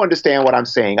me. You understand what I'm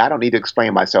saying. I don't need to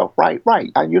explain myself. Right.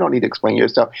 You don't need to explain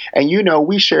yourself. And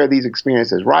we share these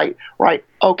experiences. Right.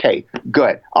 Okay,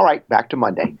 good. All right, back to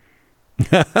Monday.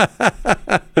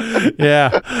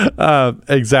 Yeah,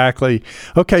 exactly.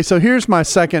 Okay, so here's my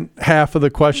second half of the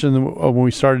question when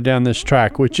we started down this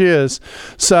track, which is,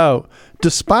 so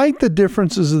despite the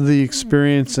differences of the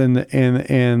experience and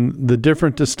the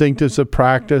different distinctives of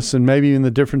practice, and maybe even the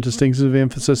different distinctives of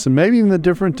emphasis, and maybe even the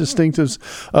different distinctives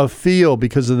of feel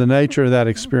because of the nature of that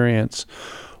experience,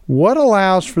 what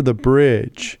allows for the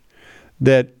bridge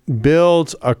that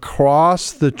builds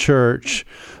across the church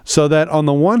so that on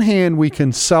the one hand we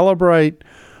can celebrate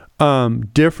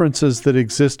differences that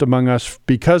exist among us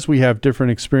because we have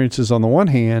different experiences on the one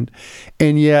hand,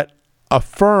 and yet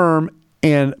affirm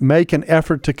and make an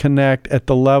effort to connect at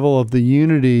the level of the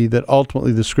unity that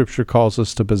ultimately the Scripture calls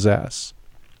us to possess?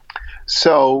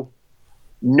 So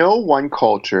no one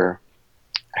culture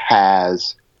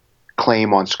has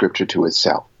claim on Scripture to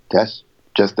itself. That's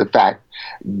just the fact.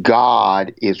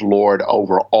 God is Lord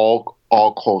over all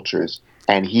cultures,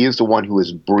 and He is the one who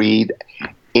has breathed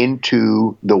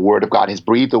into the Word of God, has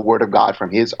breathed the Word of God from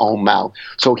his own mouth.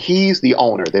 So he's the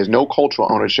owner. There's no cultural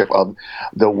ownership of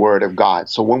the Word of God.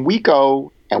 So when we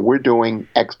go and we're doing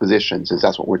expositions, since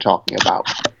that's what we're talking about,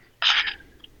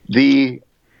 the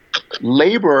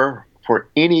labor for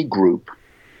any group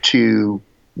to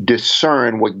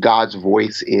discern what God's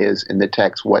voice is in the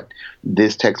text, what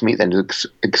this text means, and to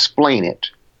explain it,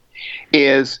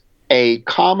 is a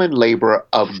common labor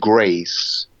of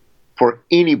grace for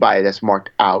anybody that's marked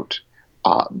out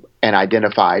and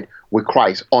identified with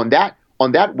Christ. On that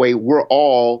way, we're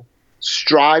all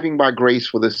striving by grace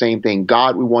for the same thing.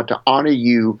 God, we want to honor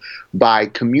you by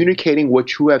communicating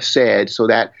what you have said, so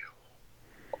that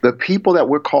the people that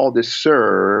we're called to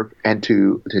serve and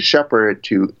to shepherd,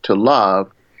 to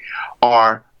love,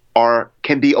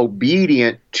 can be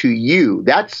obedient to you.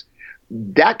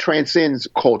 That transcends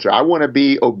culture. I want to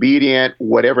be obedient,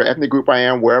 whatever ethnic group I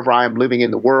am, wherever I am living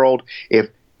in the world. If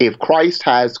Christ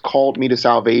has called me to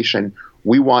salvation,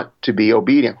 we want to be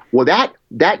obedient. Well,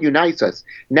 that unites us.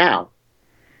 Now,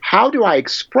 how do I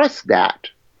express that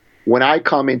when I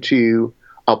come into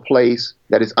a place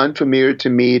that is unfamiliar to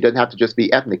me? It doesn't have to just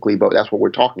be ethnically, but that's what we're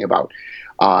talking about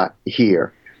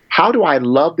here. How do I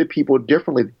love the people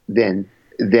differently than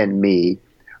me,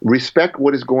 respect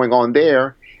what is going on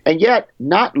there, and yet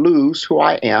not lose who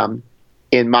I am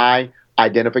in my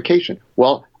identification?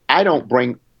 Well, I don't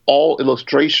bring all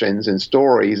illustrations and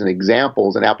stories and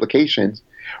examples and applications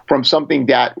from something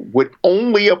that would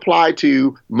only apply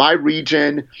to my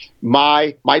region,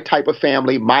 my type of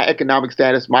family, my economic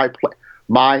status, my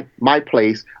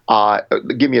place.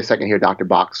 Give me a second here, Dr.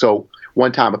 Bach. So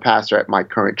one time a pastor at my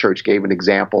current church gave an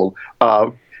example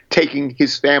of taking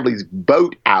his family's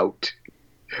boat out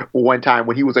one time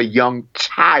when he was a young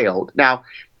child. Now,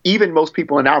 even most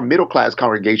people in our middle-class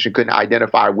congregation couldn't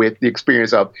identify with the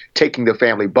experience of taking the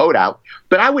family boat out.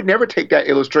 But I would never take that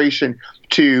illustration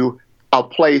to a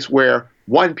place where,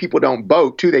 one, people don't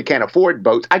boat, two, they can't afford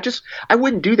boats. I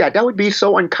wouldn't do that. That would be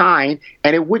so unkind,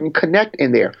 and it wouldn't connect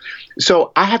in there.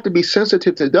 So I have to be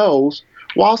sensitive to those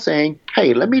while saying,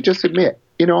 hey, let me just admit,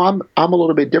 I'm a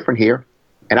little bit different here,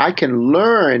 and I can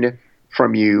learn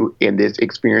from you in this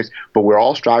experience, but we're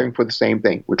all striving for the same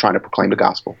thing. We're trying to proclaim the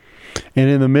gospel. And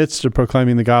in the midst of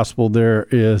proclaiming the gospel, there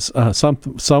is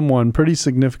someone pretty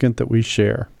significant that we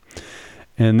share,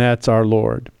 and that's our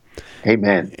Lord.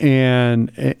 Amen. And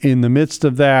in the midst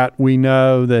of that, we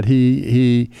know that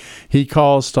he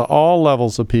calls to all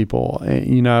levels of people.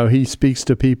 He speaks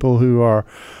to people who are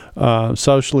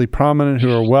socially prominent,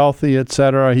 who are wealthy,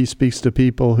 etc. He speaks to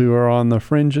people who are on the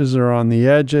fringes or on the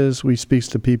edges. He speaks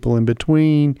to people in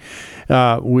between.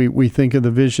 We think of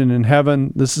the vision in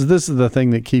heaven. This is the thing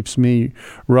that keeps me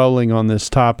rolling on this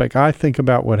topic. I think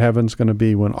about what heaven's going to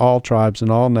be when all tribes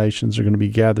and all nations are going to be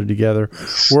gathered together.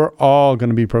 We're all going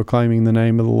to be proclaiming the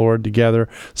name of the Lord together,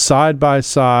 side by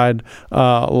side,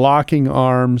 locking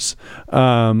arms,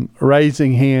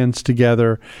 raising hands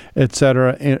together,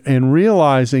 etc., and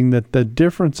realizing that the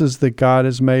differences that God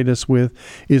has made us with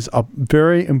is a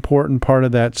very important part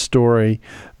of that story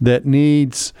that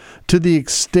needs, to the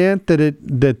extent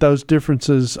that those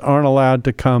differences aren't allowed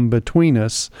to come between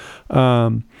us,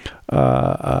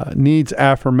 needs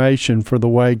affirmation for the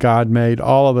way God made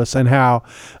all of us, and how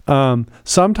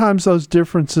sometimes those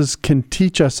differences can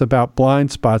teach us about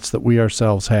blind spots that we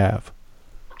ourselves have.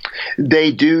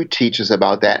 They do teach us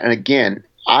about that. And again,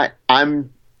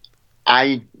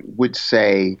 I would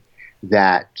say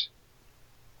that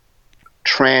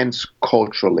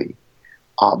transculturally,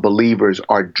 believers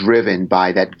are driven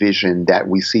by that vision that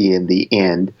we see in the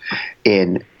end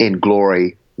in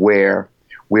glory, where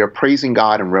we are praising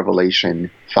God in Revelation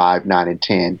 5, 9, and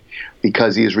 10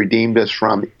 because he has redeemed us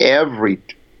from every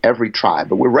tribe.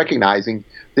 But we're recognizing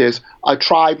there's a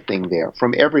tribe thing there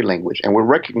from every language, and we're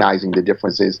recognizing the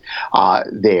differences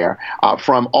there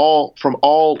from all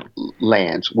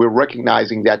lands. We're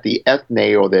recognizing that the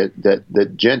ethne, or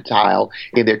the Gentile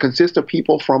in there, consists of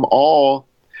people from all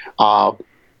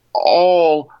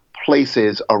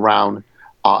places around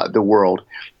the world.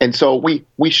 And so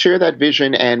we share that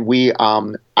vision, and we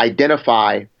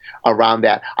identify around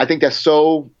that. I think that's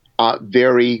so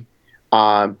very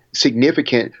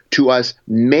significant to us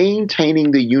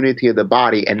maintaining the unity of the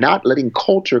body and not letting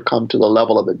culture come to the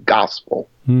level of the gospel.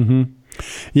 Mm-hmm.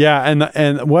 Yeah,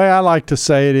 and the way I like to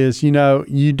say it is,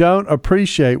 you don't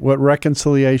appreciate what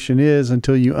reconciliation is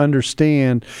until you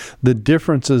understand the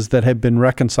differences that have been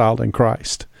reconciled in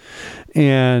Christ.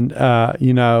 And,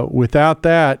 without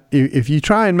that, if you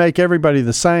try and make everybody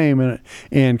the same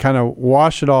and kind of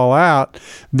wash it all out,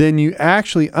 then you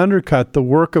actually undercut the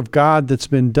work of God that's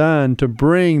been done to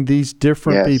bring these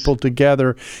different people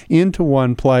together into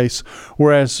one place.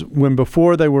 Whereas when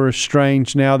before they were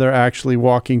estranged, now they're actually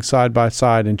walking side by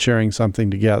side and sharing something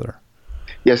together.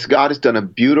 Yes, God has done a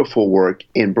beautiful work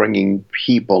in bringing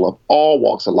people of all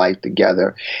walks of life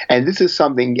together. And this is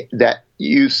something that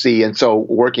you see. And so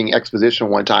working exposition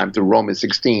one time through Romans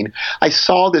 16, I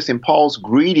saw this in Paul's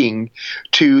greeting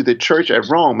to the church at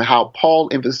Rome, how Paul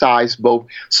emphasized both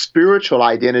spiritual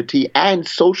identity and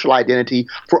social identity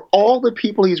for all the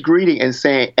people he's greeting, and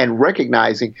saying and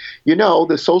recognizing,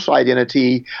 the social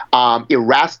identity,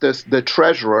 Erastus, the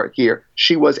treasurer here,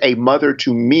 she was a mother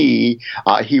to me,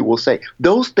 he will say.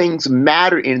 Those things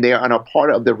matter in there and are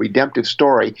part of the redemptive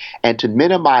story. And to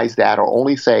minimize that or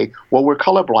only say, well, we're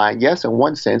colorblind, yes, in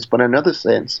one sense, but in another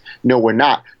sense, no, we're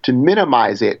not. To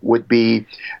minimize it would be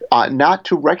not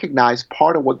to recognize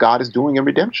part of what God is doing in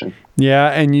redemption. Yeah,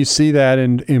 and you see that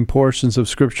in portions of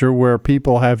Scripture where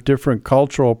people have different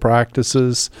cultural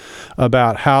practices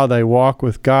about how they walk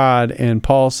with God, and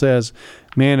Paul says,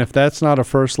 man, if that's not a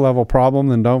first-level problem,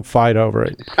 then don't fight over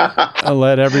it.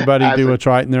 Let everybody do what's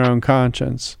right in their own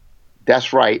conscience.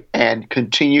 That's right. And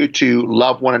continue to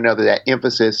love one another, that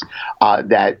emphasis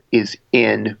that is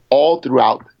in all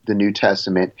throughout the New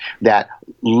Testament, that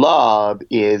love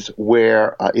is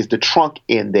where is the trunk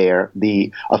in there,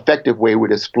 the effective way we're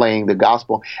displaying the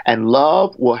gospel. And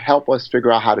love will help us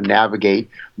figure out how to navigate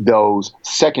those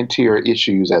second-tier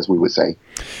issues, as we would say.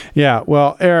 Yeah,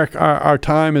 well, Eric, our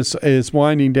time is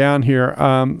winding down here.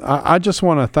 I just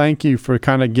want to thank you for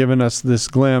kind of giving us this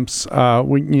glimpse.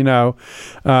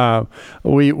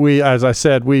 We as I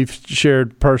said, we've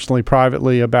shared personally,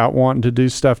 privately about wanting to do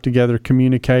stuff together,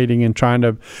 communicating and trying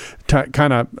to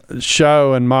kind of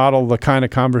show and model the kind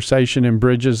of conversation and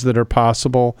bridges that are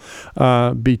possible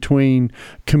between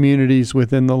communities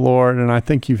within the Lord. And I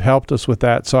think you've helped us with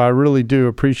that. So I really do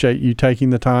appreciate you taking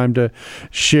the time to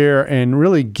share and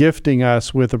really gifting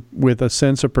us with a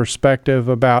sense of perspective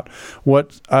about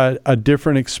what a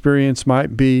different experience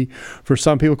might be for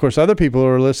some people. Of course, other people who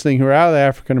are listening who are out of the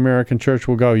African American church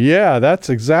will go, yeah, that's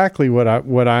exactly what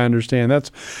I understand.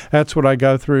 That's what I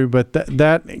go through. But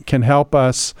that can help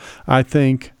us, I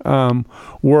think,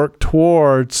 work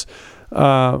towards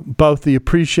both the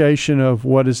appreciation of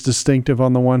what is distinctive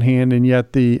on the one hand and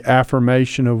yet the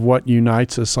affirmation of what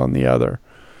unites us on the other.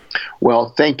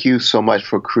 Well, thank you so much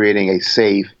for creating a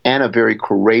safe and a very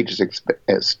courageous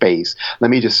space.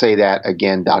 Let me just say that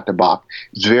again, Dr. Bach.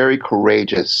 It's very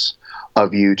courageous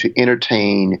of you to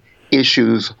entertain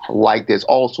issues like this,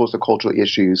 all sorts of cultural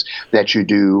issues that you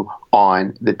do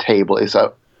on the table. It's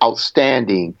a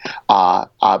outstanding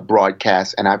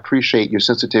broadcast, and I appreciate your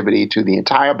sensitivity to the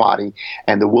entire body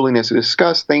and the willingness to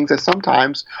discuss things that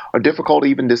sometimes are difficult to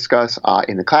even discuss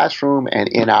in the classroom and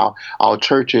in our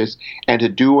churches, and to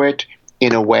do it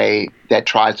in a way that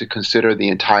tries to consider the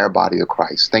entire body of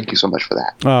Christ. Thank you so much for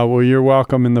that. Well, you're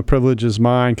welcome, and the privilege is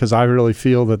mine, because I really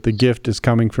feel that the gift is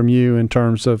coming from you in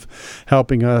terms of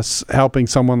helping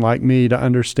someone like me to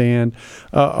understand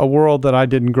a world that I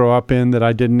didn't grow up in, that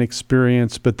I didn't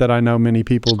experience, but that I know many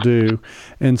people do.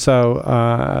 And so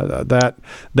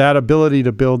that ability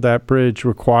to build that bridge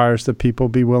requires that people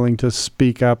be willing to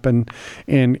speak up and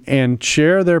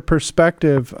share their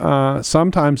perspective,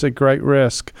 sometimes at great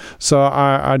risk. So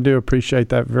I do appreciate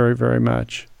that very, very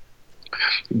much.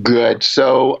 Good.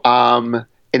 So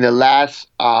in the last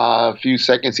few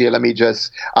seconds here, let me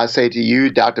just say to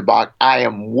you, Dr. Bach, I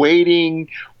am waiting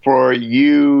for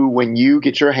you, when you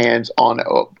get your hands on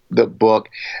the book,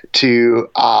 to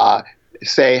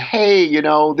say, hey,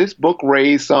 this book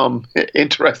raised some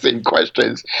interesting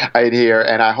questions right here.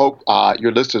 And I hope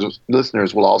your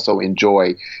listeners will also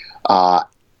enjoy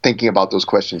thinking about those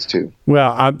questions too.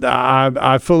 Well,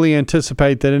 I fully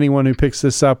anticipate that anyone who picks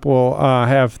this up will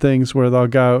have things where they'll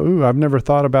go, ooh, I've never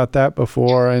thought about that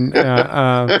before, and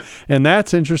and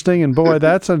that's interesting, and boy,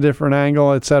 that's a different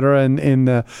angle, et cetera. And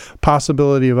the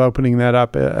possibility of opening that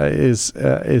up is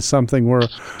something we're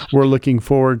looking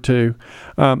forward to.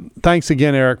 Thanks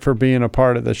again, Eric, for being a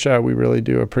part of the show. We really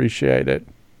do appreciate it.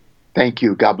 Thank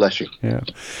you. God bless you. Yeah.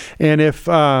 And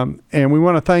and we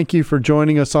want to thank you for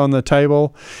joining us on the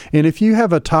table. And if you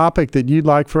have a topic that you'd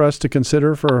like for us to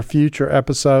consider for a future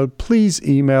episode, please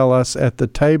email us at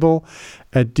thetable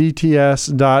at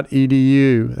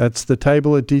dts.edu. That's the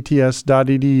table at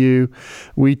dts.edu.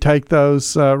 We take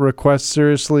those requests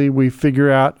seriously. We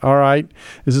figure out, all right,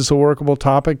 is this a workable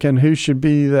topic, and who should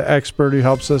be the expert who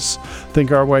helps us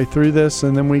think our way through this,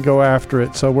 and then we go after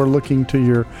it. So we're looking to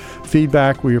your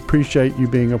feedback. We appreciate you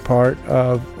being a part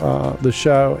of the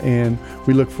show, and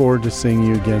we look forward to seeing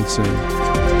you again soon.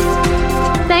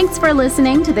 Thanks for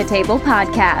listening to the Table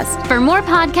Podcast. For more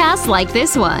podcasts like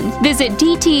this one, visit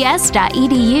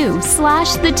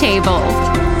dts.edu/the table.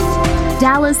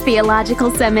 Dallas Theological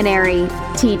Seminary.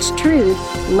 Teach truth,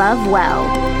 love well.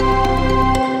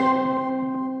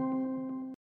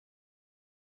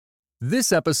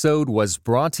 This episode was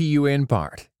brought to you in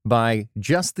part by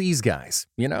Just These Guys.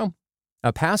 You know,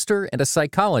 a pastor and a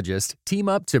psychologist team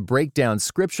up to break down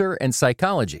scripture and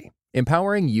psychology,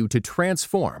 empowering you to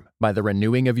transform by the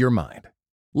renewing of your mind.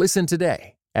 Listen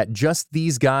today at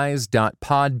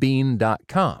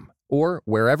justtheseguys.podbean.com or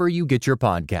wherever you get your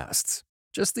podcasts.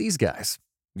 Just These Guys,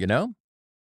 you know?